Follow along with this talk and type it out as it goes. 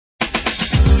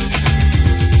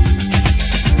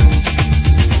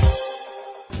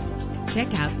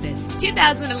Check out this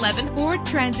 2011 Ford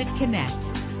Transit Connect.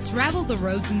 Travel the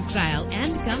roads in style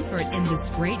and comfort in this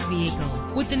great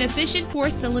vehicle. With an efficient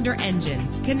 4-cylinder engine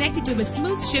connected to a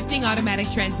smooth shifting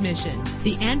automatic transmission,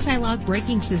 the anti-lock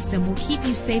braking system will keep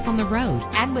you safe on the road.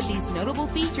 And with these notable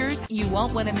features, you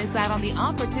won't want to miss out on the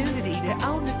opportunity to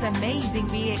own this amazing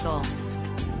vehicle.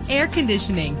 Air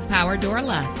conditioning, power door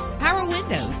locks, power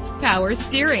windows, power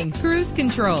steering, cruise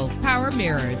control, power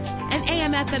mirrors, an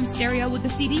AM/FM stereo with a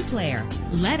CD player.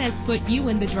 Let us put you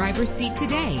in the driver's seat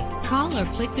today. Call or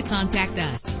click to contact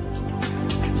us.